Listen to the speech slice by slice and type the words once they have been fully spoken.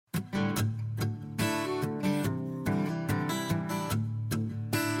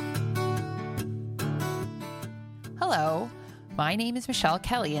Hello, my name is Michelle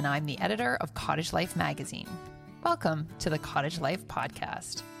Kelly and I'm the editor of Cottage Life magazine. Welcome to the Cottage Life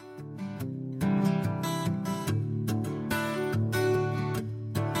podcast.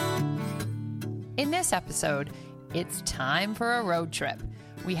 In this episode, it's time for a road trip.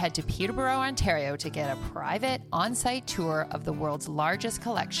 We head to Peterborough, Ontario to get a private on-site tour of the world's largest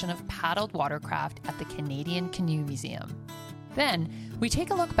collection of paddled watercraft at the Canadian Canoe Museum. Then, we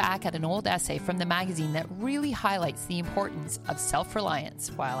take a look back at an old essay from the magazine that really highlights the importance of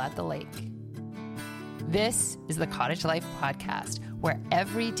self-reliance while at the lake. This is the Cottage Life podcast, where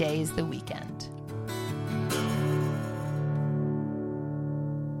every day is the weekend.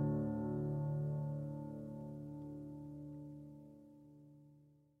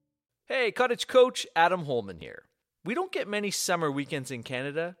 Hey, Cottage Coach Adam Holman here. We don't get many summer weekends in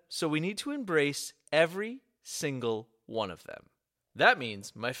Canada, so we need to embrace every single one of them. That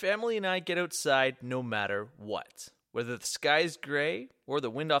means my family and I get outside no matter what, whether the sky is gray or the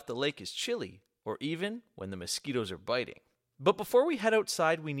wind off the lake is chilly, or even when the mosquitoes are biting. But before we head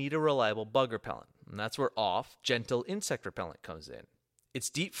outside, we need a reliable bug repellent, and that's where Off Gentle Insect Repellent comes in. It's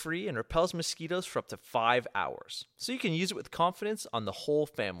DEET-free and repels mosquitoes for up to 5 hours, so you can use it with confidence on the whole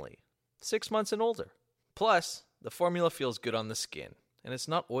family, 6 months and older. Plus, the formula feels good on the skin, and it's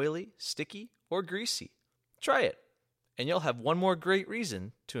not oily, sticky, or greasy. Try it, and you'll have one more great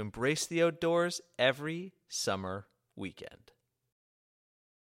reason to embrace the outdoors every summer weekend.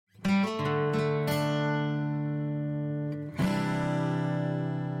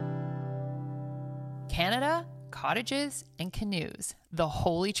 Canada, cottages, and canoes, the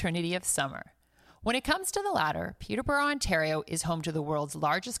holy trinity of summer. When it comes to the latter, Peterborough, Ontario is home to the world's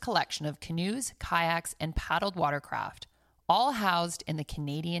largest collection of canoes, kayaks, and paddled watercraft, all housed in the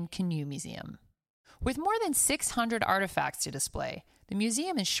Canadian Canoe Museum. With more than 600 artifacts to display, the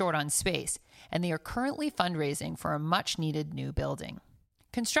museum is short on space, and they are currently fundraising for a much-needed new building.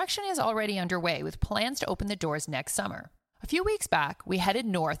 Construction is already underway, with plans to open the doors next summer. A few weeks back, we headed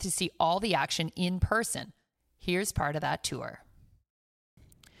north to see all the action in person. Here's part of that tour.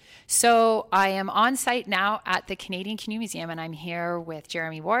 So I am on site now at the Canadian Canoe Museum, and I'm here with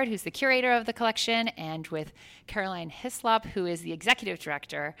Jeremy Ward, who's the curator of the collection, and with Caroline Hislop, who is the executive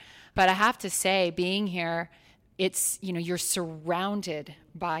director. But I have to say, being here, it's, you're surrounded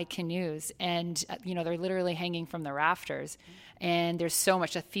by canoes, and, they're literally hanging from the rafters. And there's so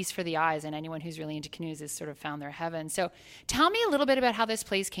much, a feast for the eyes, and anyone who's really into canoes has sort of found their heaven. So tell me a little bit about how this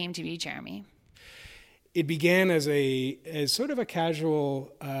place came to be, Jeremy. It began as sort of a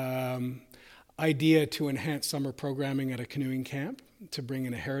casual idea to enhance summer programming at a canoeing camp, to bring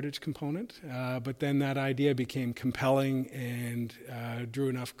in a heritage component. But then that idea became compelling and drew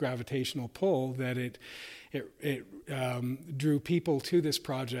enough gravitational pull that it drew people to this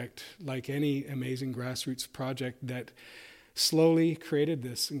project, like any amazing grassroots project, that slowly created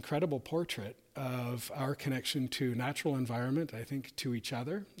this incredible portrait of our connection to natural environment, I think, to each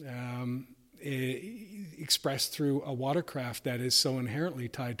other. Expressed through a watercraft that is so inherently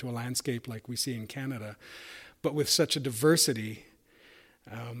tied to a landscape like we see in Canada, but with such a diversity.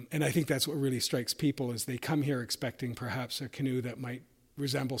 And I think that's what really strikes people, is they come here expecting perhaps a canoe that might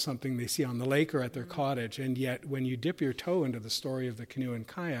resemble something they see on the lake or at their cottage, and yet when you dip your toe into the story of the canoe and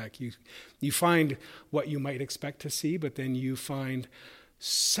kayak, you find what you might expect to see, but then you find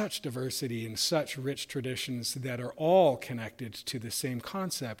such diversity and such rich traditions that are all connected to the same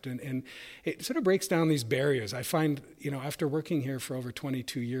concept. And it sort of breaks down these barriers. I find, after working here for over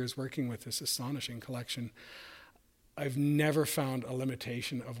 22 years, working with this astonishing collection, I've never found a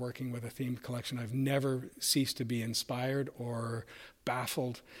limitation of working with a themed collection. I've never ceased to be inspired or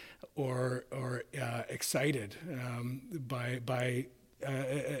baffled or excited by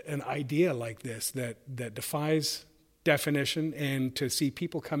an idea like this that defies definition, and to see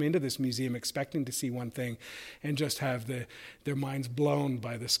people come into this museum expecting to see one thing and just have their minds blown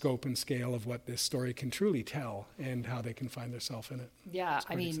by the scope and scale of what this story can truly tell and how they can find themselves in it. Yeah,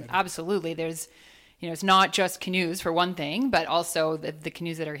 exciting. Absolutely. There's, it's not just canoes for one thing, but also the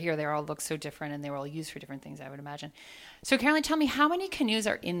canoes that are here, they all look so different and they were all used for different things, I would imagine. So Caroline, tell me, how many canoes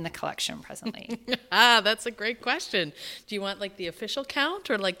are in the collection presently? That's a great question. Do you want the official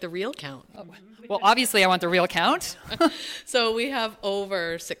count or the real count? Oh, well, obviously I want the real count. So we have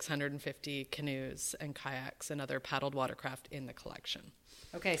over 650 canoes and kayaks and other paddled watercraft in the collection.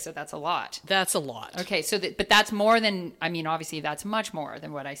 Okay, so that's a lot. That's a lot. Okay, so but that's more than, I mean, obviously that's much more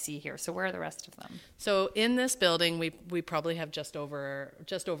than what I see here. So where are the rest of them? So in this building, we probably have just over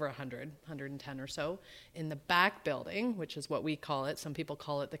 100, 110 or so. In the back building, which is what we call it, some people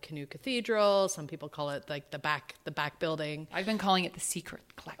call it the Canoe Cathedral, some people call it like the back building. I've been calling it the secret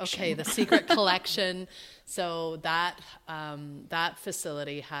collection. Okay, the secret collection. So that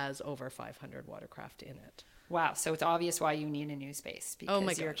facility has over 500 watercraft in it. Wow, so it's obvious why you need a new space,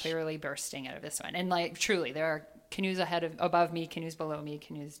 because you're clearly bursting out of this one. And like truly, there are canoes above me, canoes below me,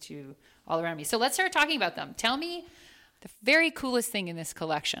 canoes all around me. So let's start talking about them. Tell me the very coolest thing in this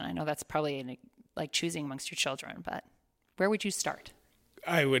collection. I know that's probably like choosing amongst your children, but where would you start?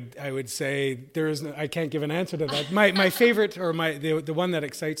 I would say I can't give an answer to that. My favorite, or the one that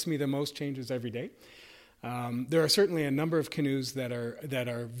excites me the most, changes every day. There are certainly a number of canoes that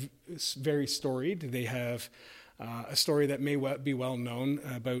are very storied. They have a story that may be well known.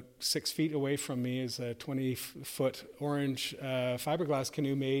 About 6 feet away from me is a 20-foot orange fiberglass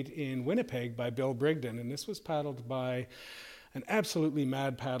canoe made in Winnipeg by Bill Brigden, and this was paddled by an absolutely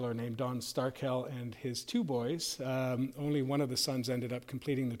mad paddler named Don Starkell and his two boys. Only one of the sons ended up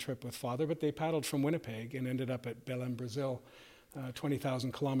completing the trip with father, but they paddled from Winnipeg and ended up at Belém, Brazil,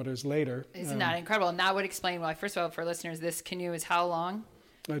 20,000 kilometers later. Isn't that incredible? And that would explain why, first of all, for listeners, this canoe is how long?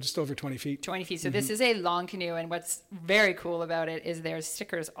 Just over 20 feet. 20 feet. So this is a long canoe, and what's very cool about it is there's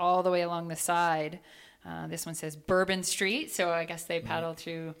stickers all the way along the side. This one says Bourbon Street, so I guess they paddled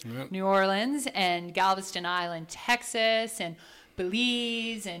through New Orleans and Galveston Island, Texas, and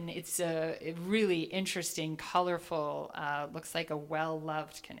Belize, and it's a really interesting, colorful, looks like a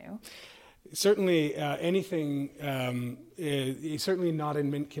well-loved canoe. Certainly, anything is certainly not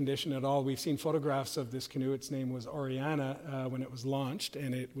in mint condition at all. We've seen photographs of this canoe. Its name was Oriana when it was launched,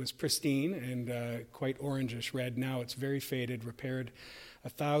 and it was pristine and quite orangish red. Now it's very faded, repaired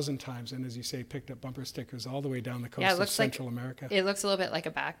 1,000 times, and as you say, picked up bumper stickers all the way down the coast of Central America. It looks a little bit like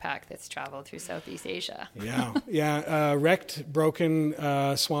a backpack that's traveled through Southeast Asia. Wrecked, broken,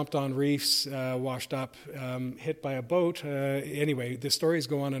 swamped on reefs, washed up, hit by a boat. Anyway, the stories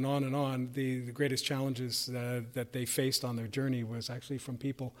go on and on and on. The greatest challenges that they faced on their journey was actually from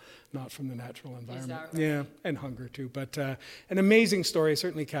people, not from the natural environment. Is that right? Yeah, and hunger too. But an amazing story,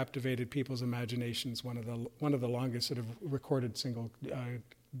 certainly captivated people's imaginations. One of the longest sort of recorded single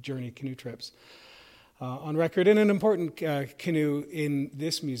journey canoe trips on record. And an important canoe in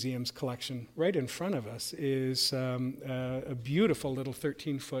this museum's collection right in front of us is a beautiful little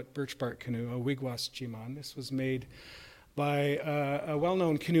 13-foot birch bark canoe, a Wigwas Chimán. This was made by a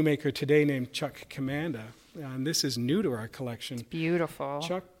well-known canoe maker today named Chuck Commanda. And this is new to our collection. It's beautiful.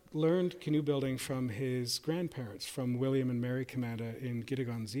 Chuck learned canoe building from his grandparents, from William and Mary Commanda in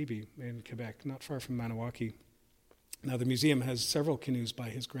Gitigon-Zibi in Quebec, not far from Maniwaki. Now, the museum has several canoes by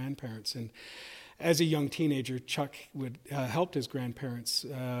his grandparents, and as a young teenager, Chuck would helped his grandparents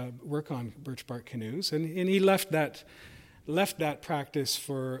work on birch bark canoes, and he left that practice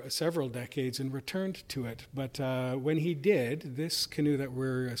for several decades and returned to it. But when he did, this canoe that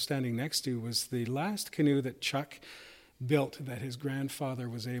we're standing next to was the last canoe that Chuck built that his grandfather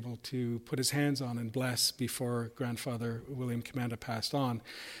was able to put his hands on and bless before grandfather William Commanda passed on.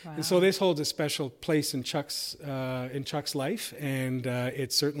 Wow. And so this holds a special place in Chuck's life, and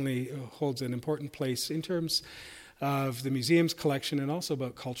it certainly holds an important place in terms of the museum's collection and also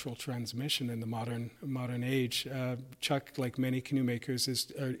about cultural transmission in the modern age. Chuck, like many canoe makers,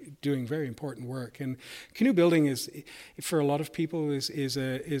 is doing very important work, and canoe building is, for a lot of people, is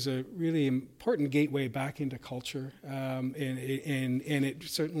a really important gateway back into culture, and it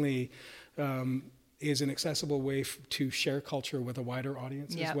certainly is an accessible way to share culture with a wider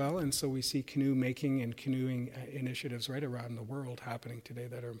audience as well. And so we see canoe making and canoeing initiatives right around the world happening today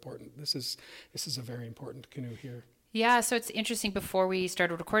that are important. This is a very important canoe here. Yeah, so it's interesting. Before we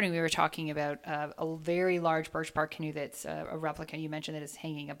started recording, we were talking about a very large birch bark canoe that's a replica. You mentioned that it's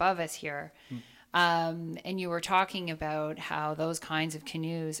hanging above us here. And you were talking about how those kinds of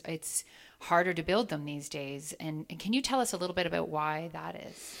canoes, it's harder to build them these days. And can you tell us a little bit about why that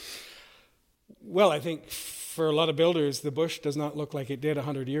is? Well, I think for a lot of builders, the bush does not look like it did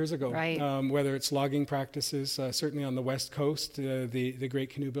 100 years ago. Right. Whether it's logging practices, certainly on the West Coast, the great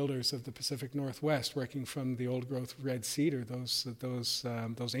canoe builders of the Pacific Northwest, working from the old-growth red cedar,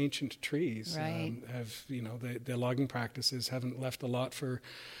 those ancient trees, right. have the logging practices haven't left a lot for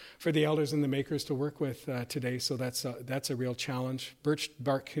the elders and the makers to work with today. So that's a real challenge. Birch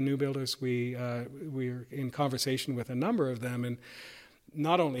bark canoe builders, we're in conversation with a number of them, and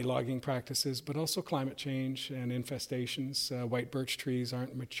not only logging practices, but also climate change and infestations. White birch trees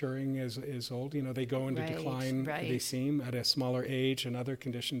aren't maturing as old. They go into decline, they seem, at a smaller age, and other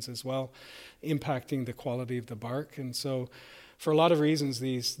conditions as well, impacting the quality of the bark. And so for a lot of reasons,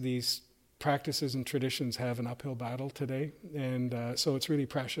 these practices and traditions have an uphill battle today. And so it's really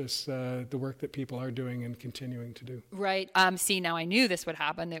precious, the work that people are doing and continuing to do. Right. See, now I knew this would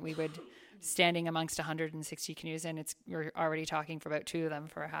happen, that we would... standing amongst 160 canoes, and we're already talking for about 2 of them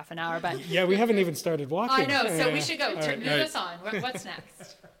for a half an hour. But yeah, we haven't even started walking. I know, so we should go. Move us on. What's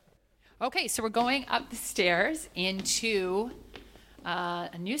next? Okay, so we're going up the stairs into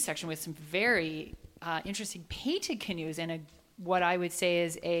a new section with some very interesting painted canoes and what I would say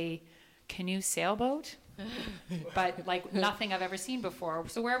is a canoe sailboat, but like nothing I've ever seen before.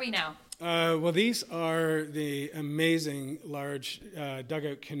 So where are we now? Well, these are the amazing large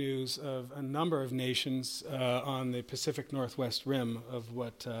dugout canoes of a number of nations on the Pacific Northwest rim of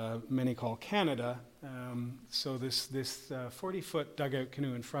what many call Canada. So this 40-foot dugout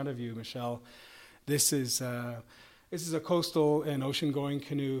canoe in front of you, Michelle, this is a coastal and ocean-going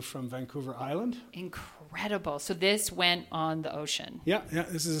canoe from Vancouver Island. Incredible. So this went on the ocean. Yeah.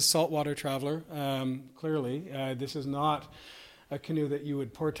 This is a saltwater traveler. Clearly, this is not a canoe that you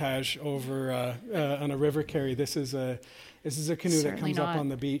would portage over on a river carry. This is a canoe Certainly that comes not up on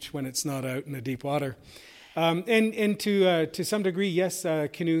the beach when it's not out in the deep water. And to some degree, yes,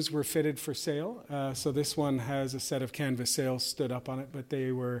 canoes were fitted for sail. So this one has a set of canvas sails stood up on it, but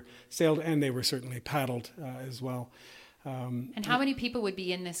they were sailed and they were certainly paddled as well. And how many people would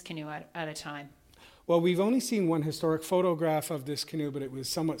be in this canoe at a time? Well, we've only seen one historic photograph of this canoe, but it was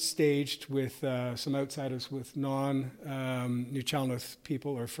somewhat staged with some outsiders with non-Nuu-chah-nulth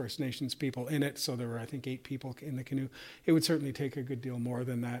people or First Nations people in it. So there were, I think, 8 people in the canoe. It would certainly take a good deal more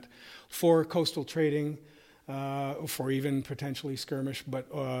than that for coastal trading, for even potentially skirmish,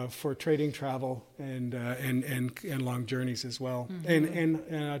 but for trading travel and long journeys as well,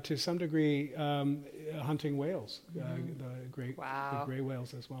 and to some degree hunting whales, the gray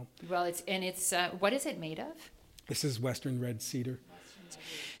whales as well. Well, it's what is it made of? This is Western red cedar.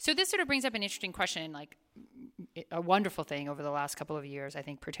 So this sort of brings up an interesting question, like a wonderful thing over the last couple of years, I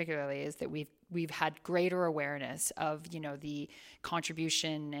think particularly, is that we've had greater awareness of, the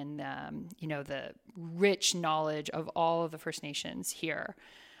contribution and, the rich knowledge of all of the First Nations here.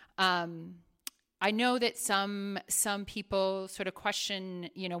 I know that some people sort of question,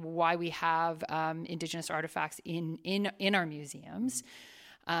 why we have Indigenous artifacts in our museums.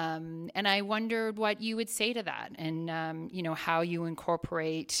 And I wondered what you would say to that, and how you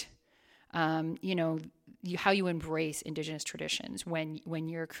incorporate, how you embrace Indigenous traditions when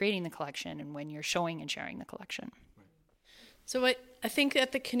you're creating the collection and when you're showing and sharing the collection. So I think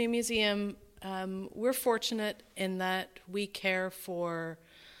at the Canoe Museum, we're fortunate in that we care for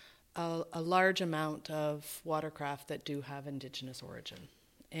a large amount of watercraft that do have Indigenous origin.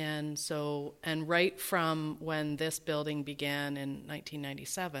 And right from when this building began in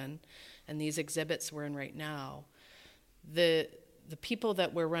 1997, and these exhibits we're in right now, the people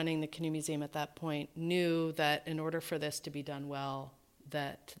that were running the Canoe Museum at that point knew that in order for this to be done well,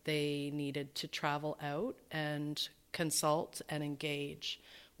 that they needed to travel out and consult and engage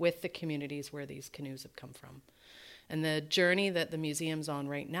with the communities where these canoes have come from. And the journey that the museum's on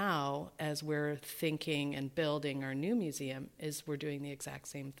right now, as we're thinking and building our new museum, is we're doing the exact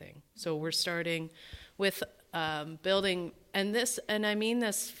same thing. So we're starting with building, and I mean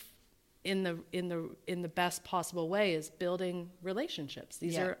this in the best possible way, is building relationships.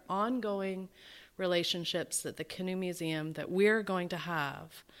 These are ongoing relationships that the Canoe Museum, that we're going to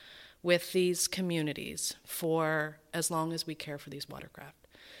have with these communities for as long as we care for these watercraft.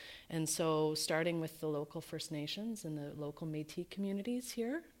 And so starting with the local First Nations and the local Métis communities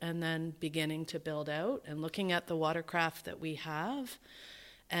here, and then beginning to build out and looking at the watercraft that we have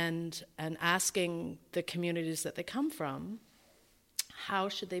and asking the communities that they come from, how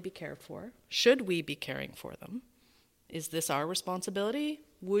should they be cared for? Should we be caring for them? Is this our responsibility?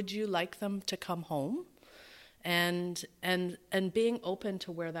 Would you like them to come home? And being open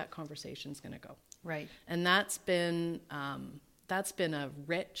to where that conversation is going to go. Right. And that's been a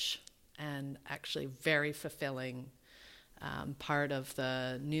rich and actually very fulfilling part of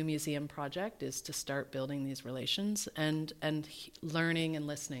the new museum project, is to start building these relations and learning and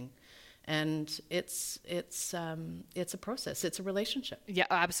listening. And it's a process. It's a relationship. Yeah,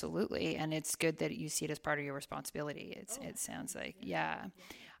 absolutely. And it's good that you see it as part of your responsibility. It sounds like, yeah.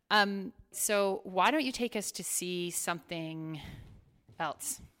 So why don't you take us to see something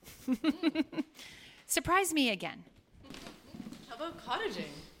else? Surprise me again. How about cottaging?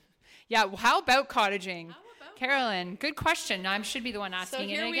 Yeah, how about cottaging? Carolyn, good question. I should be the one asking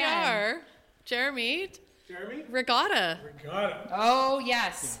it again. So here we are. Jeremy? Regatta. Oh,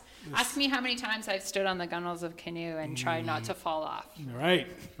 yes. Ask me how many times I've stood on the gunnels of canoe and tried not to fall off. Right.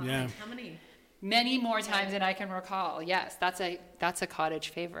 Yeah. How many? Many more times than I can recall. Yes, that's a cottage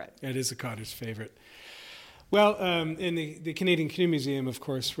favorite. It is a cottage favorite. Well, in the Canadian Canoe Museum, of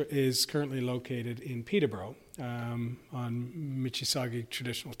course, is currently located in Peterborough on Mississauga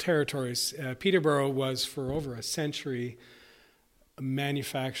traditional territories. Peterborough was for over a century a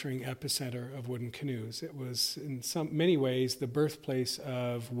manufacturing epicenter of wooden canoes. It was in many ways the birthplace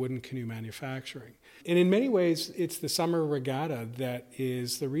of wooden canoe manufacturing. And in many ways, it's the summer regatta that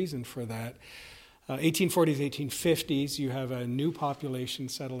is the reason for that. 1840s, 1850s, you have a new population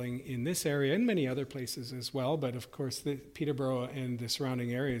settling in this area and many other places as well. But of course, Peterborough and the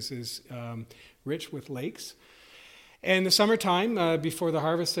surrounding areas is rich with lakes. And the summertime, before the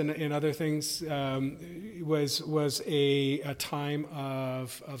harvest and other things, was a time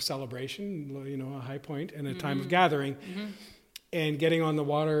of celebration, a high point, and a time of gathering. Mm-hmm. And getting on the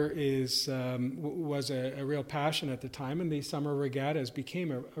water was a real passion at the time, and these summer regattas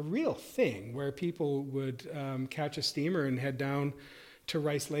became a real thing where people would catch a steamer and head down to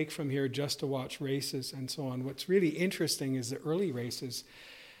Rice Lake from here just to watch races and so on. What's really interesting is the early races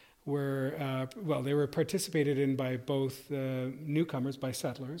were, they were participated in by both newcomers, by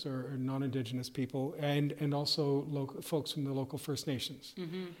settlers or non-Indigenous people, and also folks from the local First Nations.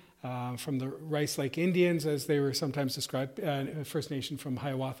 Mm-hmm. From the Rice Lake Indians, as they were sometimes described, First Nation from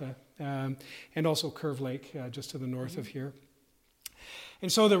Hiawatha, and also Curve Lake, just to the north of here.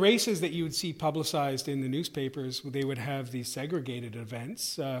 And so the races that you would see publicized in the newspapers, they would have these segregated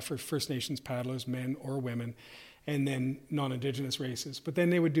events for First Nations paddlers, men or women, and then non-Indigenous races. But then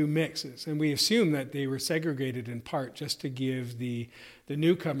they would do mixes. And we assume that they were segregated in part just to give the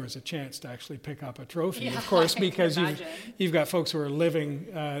newcomers a chance to actually pick up a trophy. Yeah, of course, because you've got folks who are living,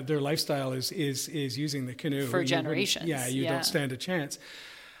 their lifestyle is using the canoe. For generations. You don't stand a chance.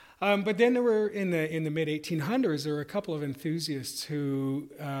 But then there were, in the mid-1800s, there were a couple of enthusiasts who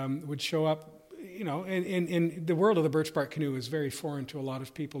would show up, and the world of the birch bark canoe was very foreign to a lot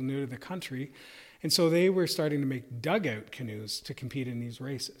of people new to the country. And so they were starting to make dugout canoes to compete in these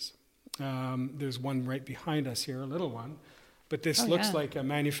races. There's one right behind us here, a little one. But this looks like a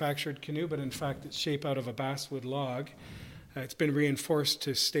manufactured canoe, but in fact it's shaped out of a basswood log. It's been reinforced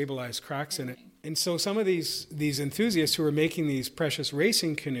to stabilize cracks in it. And so some of these enthusiasts who are making these precious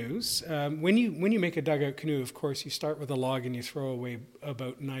racing canoes, when you make a dugout canoe, of course, you start with a log and you throw away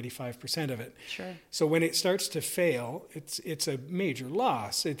about 95% of it. Sure. So when it starts to fail, it's a major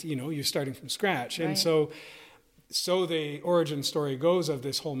loss. You're starting from scratch. Right. And so the origin story goes of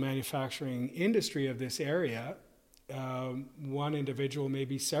this whole manufacturing industry of this area. One individual,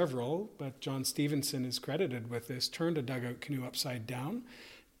 maybe several, but John Stevenson is credited with this, turned a dugout canoe upside down,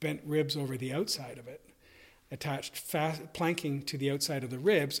 bent ribs over the outside of it, attached planking to the outside of the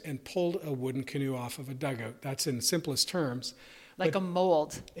ribs, and pulled a wooden canoe off of a dugout. That's in simplest terms. Like a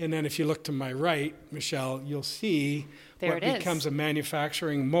mold. And then if you look to my right, Michelle, you'll see there what becomes a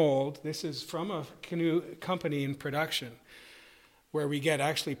manufacturing mold. This is from a canoe company in production, where we get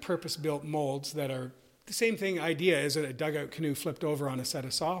actually purpose-built molds that are the same idea as a dugout canoe flipped over on a set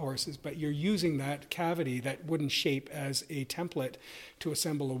of sawhorses, but you're using that cavity, that wooden shape, as a template to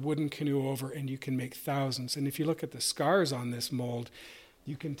assemble a wooden canoe over, and you can make thousands. And if you look at the scars on this mold,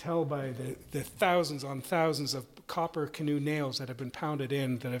 you can tell by the thousands on thousands of copper canoe nails that have been pounded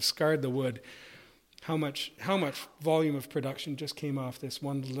in that have scarred the wood, how much volume of production just came off this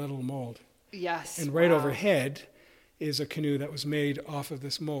one little mold. Yes. And right overhead is a canoe that was made off of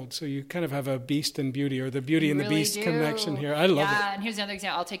this mold. So you kind of have a beast and beauty, or the beauty and the beast connection here. I love it. Yeah, and here's another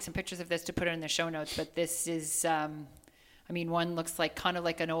example. I'll take some pictures of this to put it in the show notes, but this is, one looks like kind of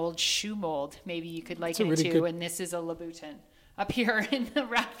like an old shoe mold, maybe you could liken it to, and this is a Louboutin. Up here in the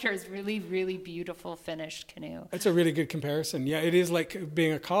rafters, really, really beautiful finished canoe. That's a really good comparison. Yeah, it is like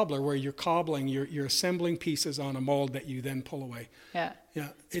being a cobbler, where you're cobbling, you're assembling pieces on a mold that you then pull away. Yeah.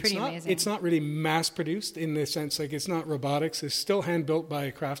 It's pretty amazing. It's not really mass produced in the sense, like, it's not robotics. It's still hand built by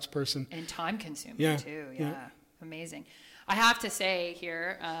a craftsperson. And time consuming too. Yeah. Amazing. I have to say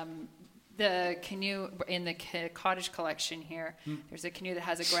here, the canoe in the cottage collection here, there's a canoe that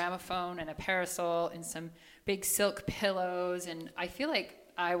has a gramophone and a parasol and some big silk pillows, and I feel like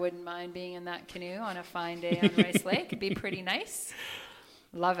I wouldn't mind being in that canoe on a fine day on Rice Lake. It'd be pretty nice.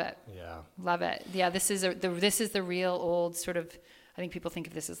 Love it. Yeah. Love it. Yeah, this is the real old sort of I think people think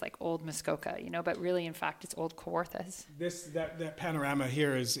of this as like old Muskoka, but really, in fact, it's old Kawarthas. That panorama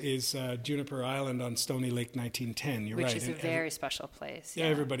here is Juniper Island on Stony Lake 1910. You're right. Which is a very special place. Yeah,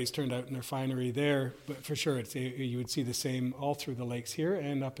 everybody's turned out in their finery there, but for sure, you would see the same all through the lakes here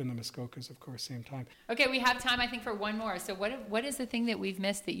and up in the Muskokas, of course, same time. Okay, we have time, I think, for one more. So what is the thing that we've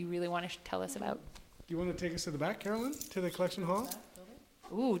missed that you really want to tell us about? Do you want to take us to the back, Carolyn, to the collection hall?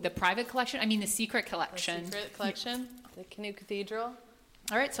 Ooh, the private collection? I mean, the secret collection. The secret collection, the Canoe Cathedral.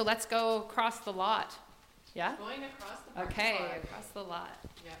 All right, so let's go across the lot. Yeah? Going across the parking Okay, lot. across the lot.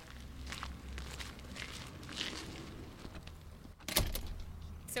 Yeah.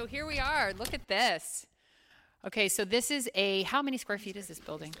 So here we are. Look at this. Okay, so this is how many square feet is this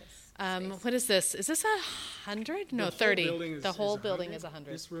building? What is this? Is this 100? No, 30. The whole building is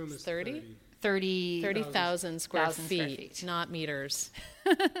 100. This room is 30? 30,000 square feet, not meters.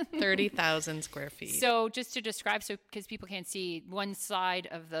 30,000 square feet. So just to describe, because people can't see, one side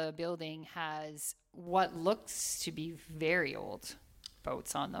of the building has what looks to be very old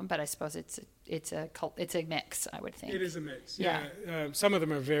boats on them, but I suppose it's a mix, I would think. It is a mix. Yeah. Some of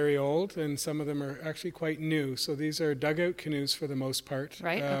them are very old, and some of them are actually quite new. So these are dugout canoes for the most part.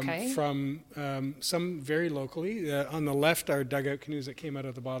 Right. Okay. From some very locally. On the left are dugout canoes that came out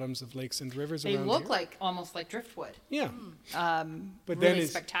of the bottoms of lakes and rivers. They around look here. like almost like driftwood. Yeah. But then really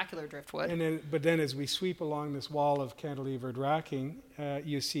spectacular driftwood. But then as we sweep along this wall of cantilevered racking,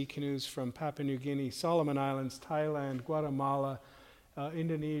 you see canoes from Papua New Guinea, Solomon Islands, Thailand, Guatemala,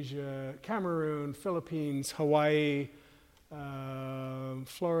 Indonesia, Cameroon, Philippines, Hawaii,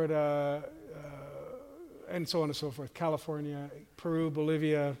 Florida, and so on and so forth. California, Peru,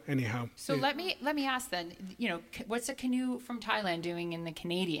 Bolivia. Anyhow. So let me ask then. What's a canoe from Thailand doing in the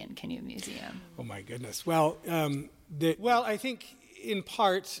Canadian Canoe Museum? Oh my goodness. Well, I think in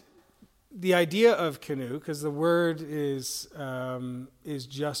part the idea of canoe, because the word is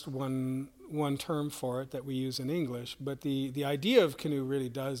just one term for it that we use in English, but the idea of canoe really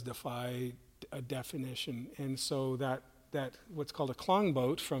does defy a definition. And so that what's called a klong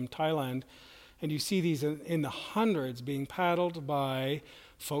boat from Thailand, and you see these in the hundreds being paddled by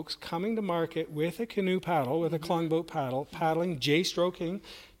folks coming to market with a canoe paddle, with a klong boat paddle, paddling, J-stroking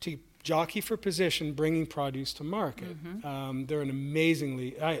to jockey for position, bringing produce to market. They're an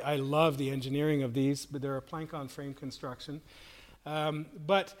amazingly, I love the engineering of these, but they're a plank-on frame construction.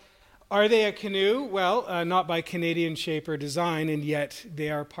 But are they a canoe? Well, not by Canadian shape or design, and yet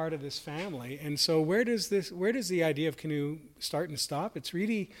they are part of this family. And so where does the idea of canoe start and stop? It's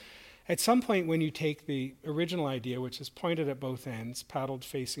really, at some point when you take the original idea, which is pointed at both ends, paddled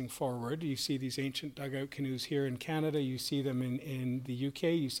facing forward, you see these ancient dugout canoes here in Canada, you see them in the UK,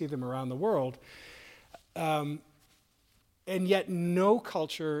 you see them around the world. And yet no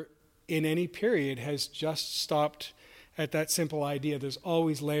culture in any period has just stopped at that simple idea. There's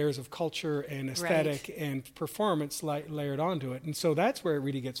always layers of culture and aesthetic and performance layered onto it. And so that's where it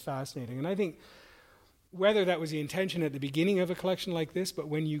really gets fascinating. And I think whether that was the intention at the beginning of a collection like this, but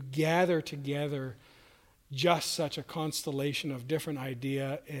when you gather together just such a constellation of different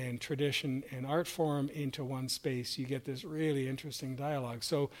idea and tradition and art form into one space, you get this really interesting dialogue.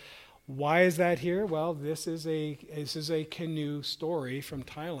 So why is that here? Well, this is a canoe story from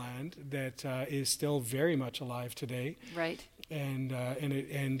Thailand that is still very much alive today. Right. And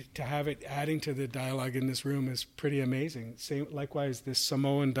to have it adding to the dialogue in this room is pretty amazing. Likewise, this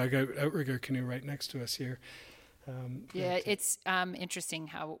Samoan dugout outrigger canoe right next to us here. It's interesting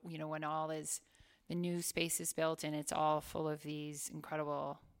how when the new space is built and it's all full of these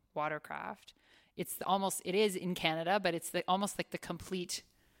incredible watercraft. It is in Canada, but it's almost like the complete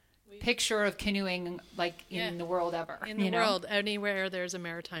picture of canoeing in the world ever. In the world, anywhere there's a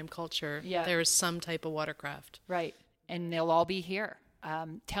maritime culture, there's some type of watercraft. Right. And they'll all be here.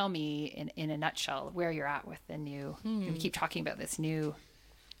 Tell me in a nutshell where you're at with the new, we keep talking about this new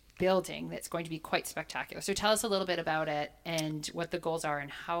building that's going to be quite spectacular. So tell us a little bit about it and what the goals are and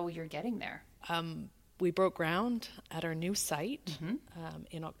how you're getting there. We broke ground at our new site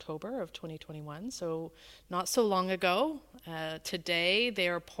in October of 2021, so not so long ago. Today they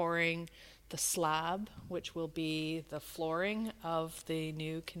are pouring the slab, which will be the flooring of the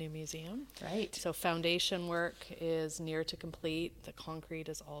new Canoe Museum. Right. So foundation work is near to complete. The concrete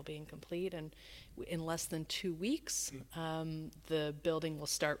is all being complete, and in less than 2 weeks, the building will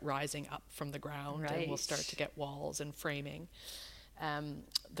start rising up from the ground, and we'll start to get walls and framing.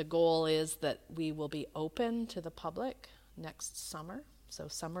 The goal is that we will be open to the public next summer, so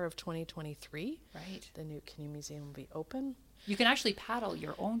summer of 2023. Right. The new Canoe Museum will be open. You can actually paddle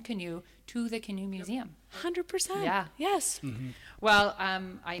your own canoe to the Canoe Museum. 100%. Yeah. Yes. Mm-hmm. Well,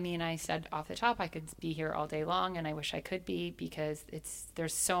 I mean, I said off the top I could be here all day long, and I wish I could be, because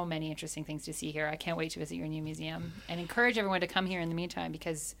there's so many interesting things to see here. I can't wait to visit your new museum, and encourage everyone to come here in the meantime,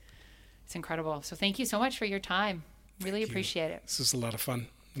 because it's incredible. So thank you so much for your time. Really appreciate it. This is a lot of fun.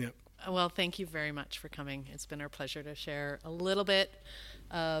 Yeah. Well, thank you very much for coming. It's been our pleasure to share a little bit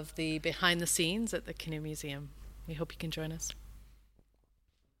of the behind the scenes at the Canoe Museum. We hope you can join us.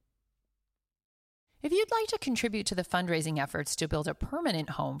 If you'd like to contribute to the fundraising efforts to build a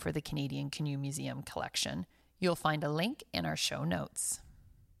permanent home for the Canadian Canoe Museum collection, you'll find a link in our show notes.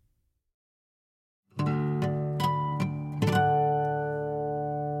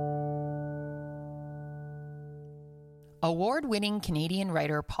 Award-winning Canadian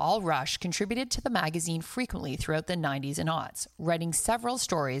writer Paul Rush contributed to the magazine frequently throughout the 90s and aughts, writing several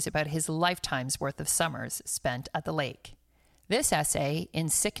stories about his lifetime's worth of summers spent at the lake. This essay, In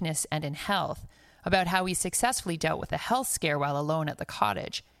Sickness and in Health, about how he successfully dealt with a health scare while alone at the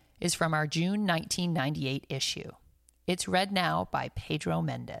cottage, is from our June 1998 issue. It's read now by Pedro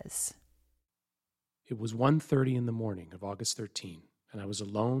Mendez. It was 1:30 in the morning of August 13, and I was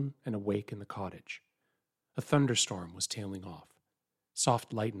alone and awake in the cottage. A thunderstorm was tailing off,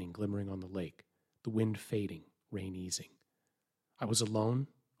 soft lightning glimmering on the lake, the wind fading, rain easing. I was alone,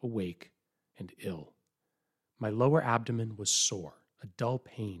 awake, and ill. My lower abdomen was sore, a dull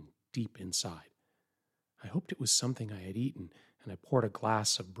pain deep inside. I hoped it was something I had eaten, and I poured a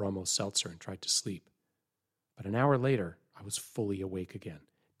glass of bromo seltzer and tried to sleep. But an hour later, I was fully awake again,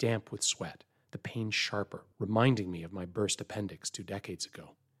 damp with sweat, the pain sharper, reminding me of my burst appendix 2 decades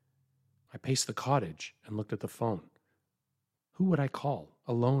ago. I paced the cottage and looked at the phone. Who would I call,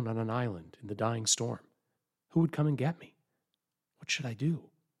 alone on an island in the dying storm? Who would come and get me? What should I do?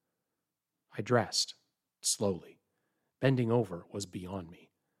 I dressed, slowly. Bending over was beyond me,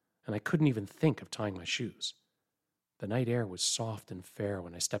 and I couldn't even think of tying my shoes. The night air was soft and fair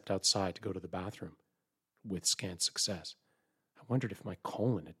when I stepped outside to go to the bathroom, with scant success. I wondered if my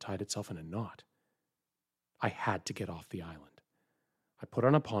colon had tied itself in a knot. I had to get off the island. I put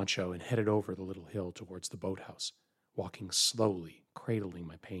on a poncho and headed over the little hill towards the boathouse, walking slowly, cradling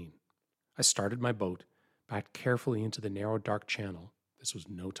my pain. I started my boat, backed carefully into the narrow, dark channel — this was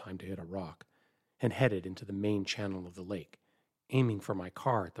no time to hit a rock — and headed into the main channel of the lake, aiming for my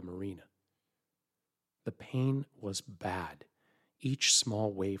car at the marina. The pain was bad. Each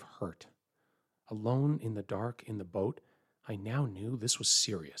small wave hurt. Alone in the dark in the boat, I now knew this was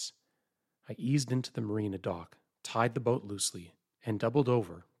serious. I eased into the marina dock, tied the boat loosely, and doubled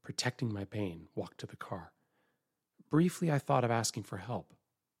over, protecting my pain, walked to the car. Briefly, I thought of asking for help,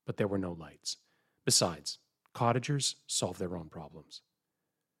 but there were no lights. Besides, cottagers solve their own problems.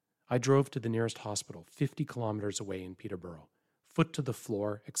 I drove to the nearest hospital, 50 kilometers away in Peterborough, foot to the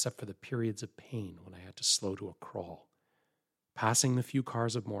floor except for the periods of pain when I had to slow to a crawl. Passing the few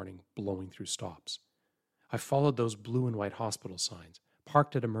cars of mourning, blowing through stops. I followed those blue and white hospital signs,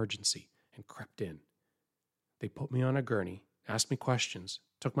 parked at emergency, and crept in. They put me on a gurney, asked me questions,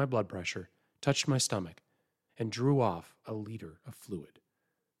 took my blood pressure, touched my stomach, and drew off a liter of fluid.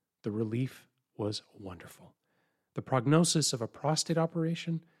 The relief was wonderful. The prognosis of a prostate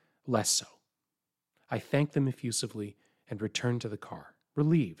operation, less so. I thanked them effusively and returned to the car,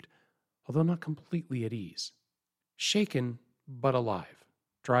 relieved, although not completely at ease. Shaken, but alive,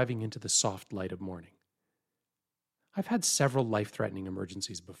 driving into the soft light of morning. I've had several life-threatening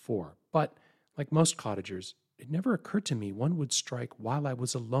emergencies before, but, like most cottagers, it never occurred to me one would strike while I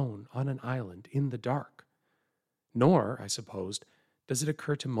was alone on an island in the dark. Nor, I supposed, does it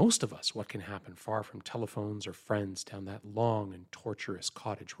occur to most of us what can happen far from telephones or friends down that long and tortuous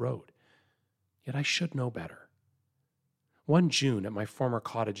cottage road. Yet I should know better. One June at my former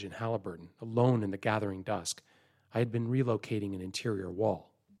cottage in Haliburton, alone in the gathering dusk, I had been relocating an interior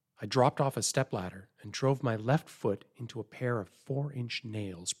wall. I dropped off a stepladder and drove my left foot into a pair of 4-inch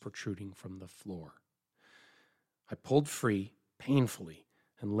nails protruding from the floor. I pulled free, painfully,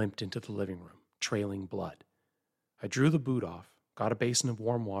 and limped into the living room, trailing blood. I drew the boot off, got a basin of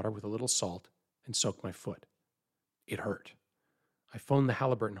warm water with a little salt, and soaked my foot. It hurt. I phoned the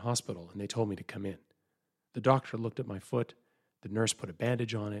Haliburton Hospital, and they told me to come in. The doctor looked at my foot, the nurse put a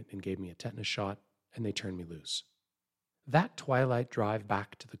bandage on it and gave me a tetanus shot, and they turned me loose. That twilight drive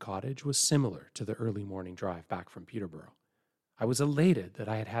back to the cottage was similar to the early morning drive back from Peterborough. I was elated that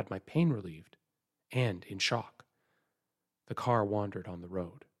I had had my pain relieved, and in shock. The car wandered on the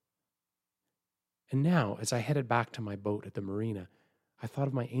road. And now, as I headed back to my boat at the marina, I thought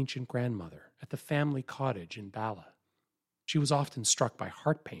of my ancient grandmother at the family cottage in Bala. She was often struck by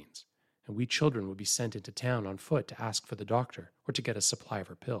heart pains, and we children would be sent into town on foot to ask for the doctor or to get a supply of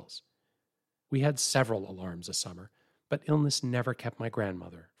her pills. We had several alarms a summer, but illness never kept my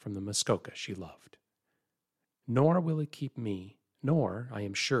grandmother from the Muskoka she loved. Nor will it keep me, nor, I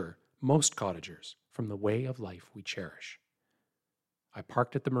am sure, most cottagers from the way of life we cherish. I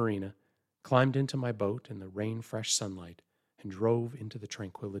parked at the marina, climbed into my boat in the rain-fresh sunlight, and drove into the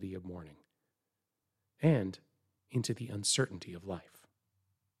tranquility of morning, and into the uncertainty of life.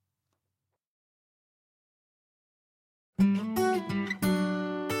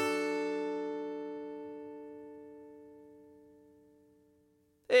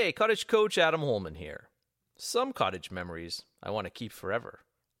 Hey, Cottage Coach Adam Holman here. Some cottage memories I want to keep forever,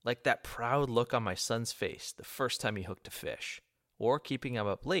 like that proud look on my son's face the first time he hooked a fish, or keeping him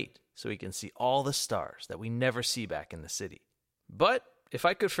up late so he can see all the stars that we never see back in the city. But if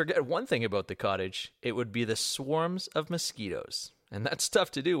I could forget one thing about the cottage, it would be the swarms of mosquitoes. And that's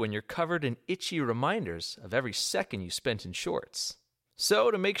tough to do when you're covered in itchy reminders of every second you spent in shorts.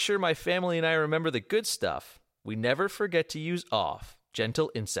 So to make sure my family and I remember the good stuff, we never forget to use off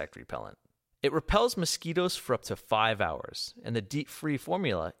gentle insect repellent. It repels mosquitoes for up to 5 hours, and the deep-free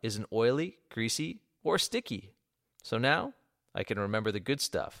formula isn't oily, greasy, or sticky. So now I can remember the good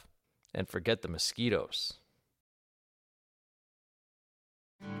stuff and forget the mosquitoes.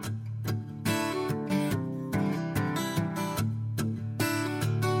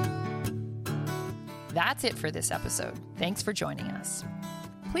 That's it for this episode. Thanks for joining us.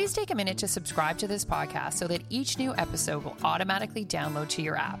 Please take a minute to subscribe to this podcast so that each new episode will automatically download to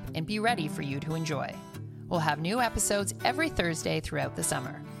your app and be ready for you to enjoy. We'll have new episodes every Thursday throughout the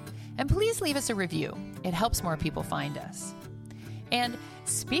summer. And please leave us a review. It helps more people find us. And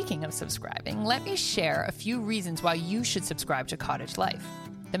speaking of subscribing, let me share a few reasons why you should subscribe to Cottage Life.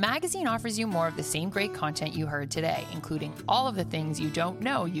 The magazine offers you more of the same great content you heard today, including all of the things you don't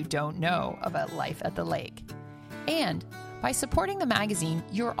know about life at the lake. And by supporting the magazine,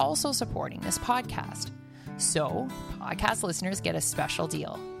 you're also supporting this podcast. So, podcast listeners get a special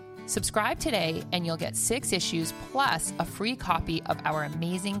deal. Subscribe today and you'll get 6 issues plus a free copy of our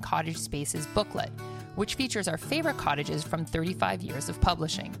amazing Cottage Spaces booklet, which features our favorite cottages from 35 years of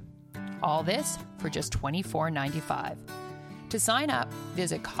publishing. All this for just $24.95. To sign up,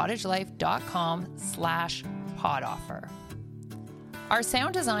 visit cottagelife.com/podoffer. Our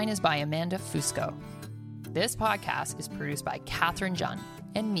sound design is by Amanda Fusco. This podcast is produced by Catherine Junn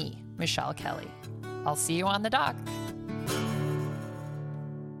and me, Michelle Kelly. I'll see you on the dock.